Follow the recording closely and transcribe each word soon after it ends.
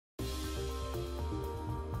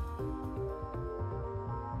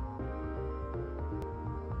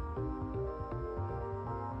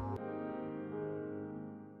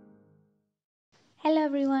Hello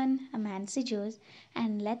everyone, I'm Nancy Joes,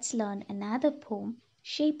 and let's learn another poem,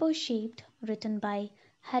 Shape or Shaped, written by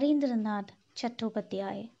Harindranath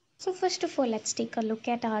Chattopadhyay. So first of all, let's take a look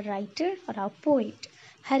at our writer or our poet,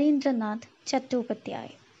 Harindranath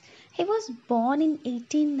Chattopadhyay. He was born in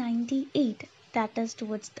 1898, that is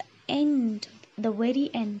towards the very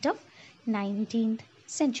end of 19th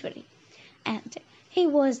century, and he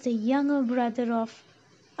was the younger brother of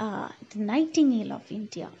the Nightingale of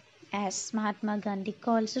India, as Mahatma Gandhi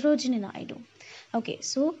calls Rojini Naidu. Okay,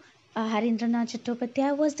 so Harindranath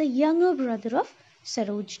Chattopadhyay was the younger brother of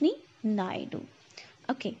Sarojini Naidu.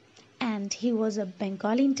 Okay, and he was a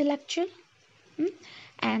Bengali intellectual,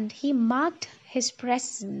 and he marked his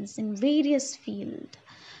presence in various fields.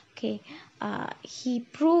 Okay, he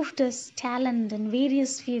proved his talent in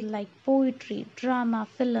various fields like poetry, drama,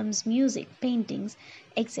 films, music, paintings,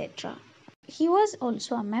 etc. He was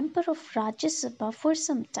also a member of Rajya Sabha for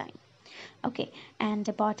some time. Okay, and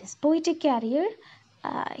about his poetic career,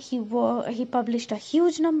 he published a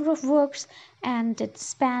huge number of works, and it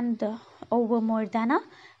spanned over more than a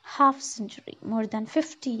half century, more than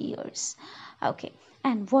 50 years. Okay,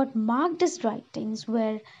 and what marked his writings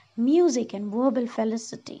were music and verbal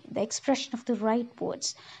felicity, the expression of the right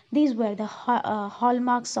words. These were the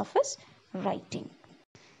hallmarks of his writing.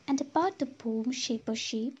 And about the poem Shaper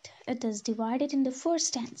Shaped, it is divided into four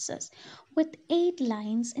stanzas with 8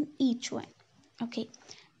 lines in each one. Okay,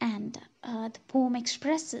 and the poem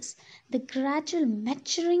expresses the gradual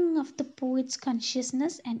maturing of the poet's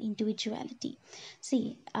consciousness and individuality.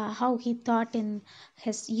 See how he thought in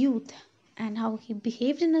his youth and how he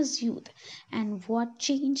behaved in his youth, and what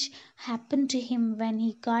change happened to him when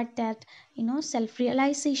he got that self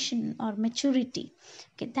realization or maturity.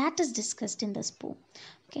 Okay, that is discussed in this poem.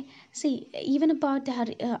 Okay, see, even about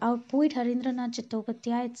our poet Harindranath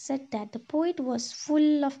Chattopadhyay, it said that the poet was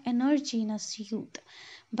full of energy in his youth,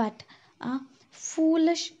 but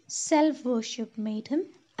foolish self worship made him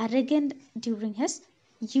arrogant during his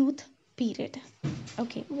youth period.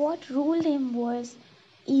 Okay, what ruled him was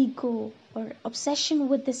ego or obsession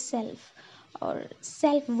with the self or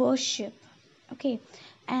self worship. Okay,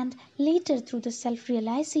 and later through the self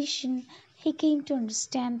realization, he came to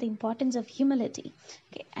understand the importance of humility.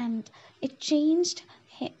 Okay, and it changed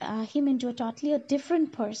him into a totally a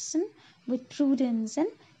different person with prudence and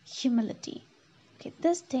humility. Okay,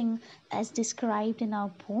 this thing as described in our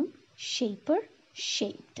poem Shaper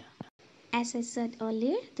Shaped. As I said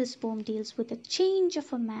earlier, this poem deals with the change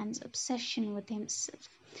of a man's obsession with himself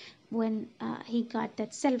when he got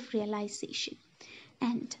that self realization.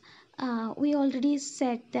 And we already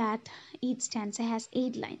said that each stanza has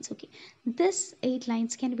 8 lines. Okay, this 8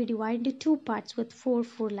 lines can be divided into two parts with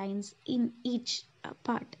four lines in each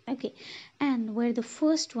part. Okay, and where the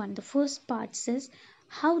first part says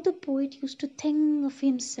how the poet used to think of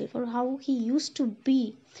himself or how he used to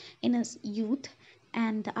be in his youth,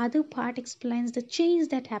 and the other part explains the change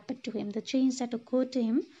that happened to him, the change that occurred to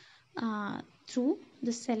him through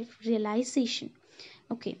the self realization.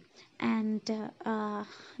 Okay, and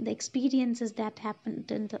the experiences that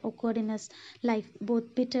happened and occurred in his life,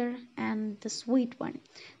 both bitter and the sweet one,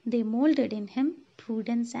 they molded in him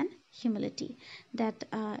prudence and humility. That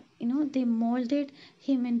they molded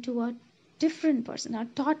him into a different person, a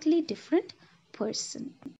totally different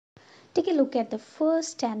person. Take a look at the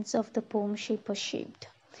first stanza of the poem Shaper Shaped.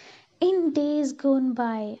 In days gone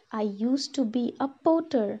by, I used to be a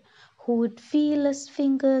potter who would feel his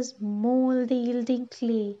fingers mold the yielding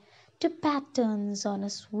clay to patterns on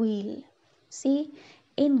his wheel. See,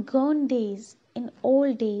 in gone days, in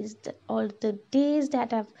old days, all the days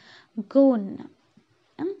that have gone,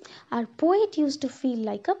 our poet used to feel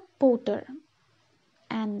like a potter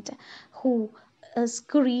and who is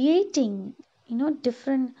creating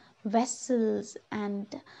different vessels and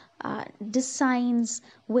designs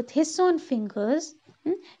with his own fingers.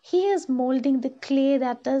 He is molding the clay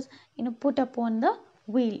that is put upon the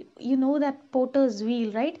wheel. You know that potter's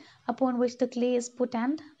wheel, right, upon which the clay is put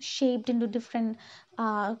and shaped into different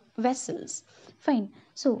vessels. Fine,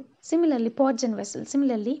 so similarly pots and vessels,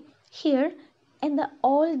 similarly here in the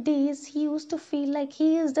old days he used to feel like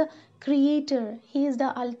he is the creator, he is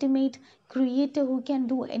the ultimate creator who can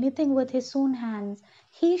do anything with his own hands.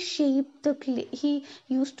 He shaped the clay. He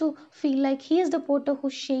used to feel like he is the potter who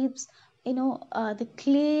shapes the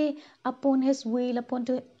clay upon his will, upon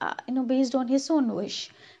to based on his own wish.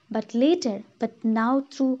 But now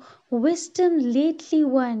through wisdom lately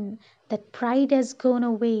won, that pride has gone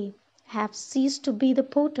away, have ceased to be the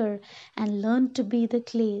potter and learned to be the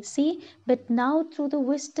clay. See, but now through the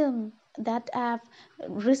wisdom that I have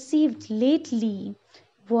received lately,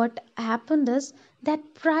 what happened is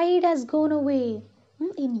that pride has gone away.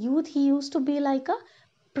 In youth, he used to be like a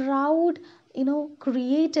proud,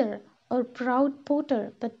 creator or proud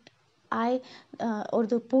potter. But or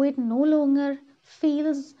the poet no longer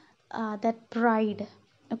feels that pride.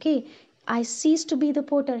 Okay, I ceased to be the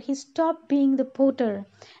potter. He stopped being the potter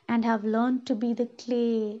and have learned to be the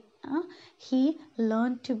clay. He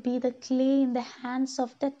learned to be the clay in the hands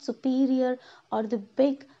of that superior or the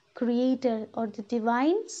big creator or the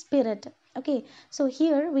divine spirit. Okay, so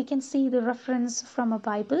here we can see the reference from a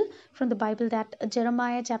Bible, from the Bible, that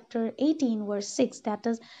Jeremiah chapter 18 verse 6, that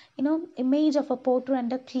is, image of a potter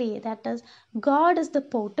and a clay. That is, God is the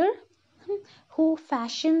potter, who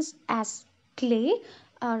fashions as clay,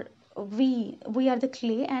 or we are the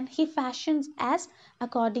clay, and he fashions as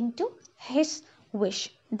according to his wish.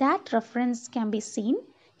 That reference can be seen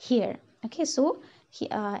here. Okay, so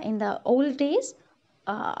in the old days,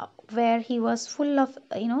 where he was full of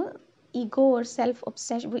ego or self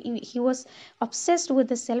obsession, he was obsessed with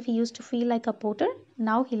the self, he used to feel like a potter.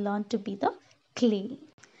 Now he learned to be the clay.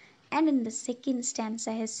 And in the second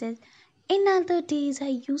stanza, he says, in other days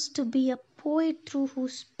I used to be a poet through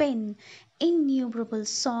whose pen innumerable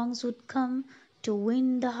songs would come to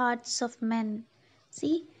win the hearts of men.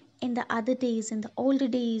 See, in the other days, in the older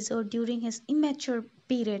days, or during his immature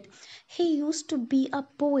period, he used to be a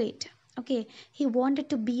poet. Okay, he wanted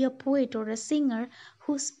to be a poet or a singer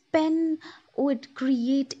whose pen would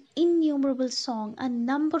create innumerable song, a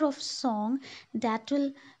number of song that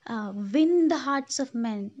will win the hearts of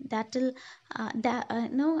men, that will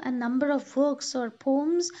a number of works or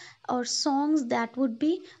poems or songs that would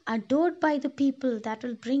be adored by the people, that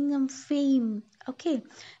will bring them fame. Okay,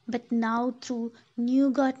 but now through new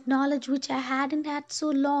got knowledge which I hadn't had so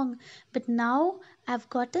long, but now I've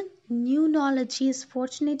gotten new knowledge. He is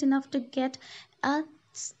fortunate enough to get a,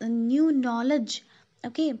 a new knowledge.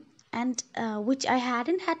 Okay, and which I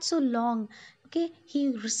hadn't had so long. Okay, he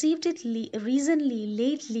received it recently,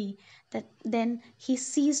 lately. That then he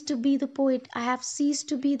ceased to be the poet. I have ceased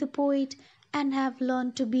to be the poet and have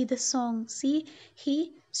learned to be the song. See,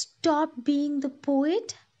 he stopped being the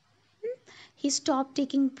poet. He stopped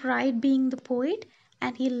taking pride being the poet,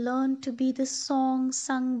 and he learned to be the song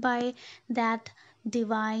sung by that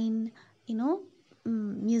divine,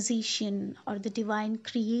 musician or the divine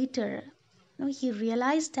creator. He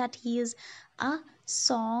realized that he is a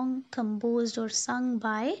song composed or sung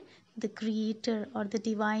by the creator or the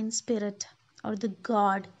divine spirit or the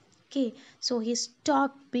God. Okay, so he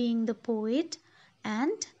stopped being the poet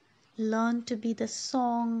and learned to be the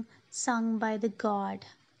song sung by the God.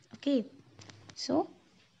 Okay, so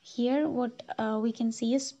here what we can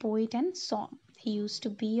see is poet and song. He used to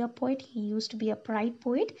be a poet, he used to be a pride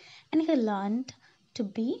poet, and he learned to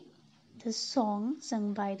be the song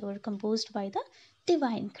sung by or composed by the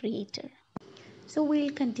divine creator. So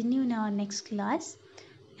we'll continue in our next class,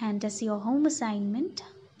 and as your home assignment,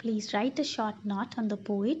 please write a short note on the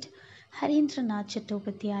poet Harindranath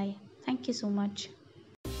Chattopadhyay. Thank you so much.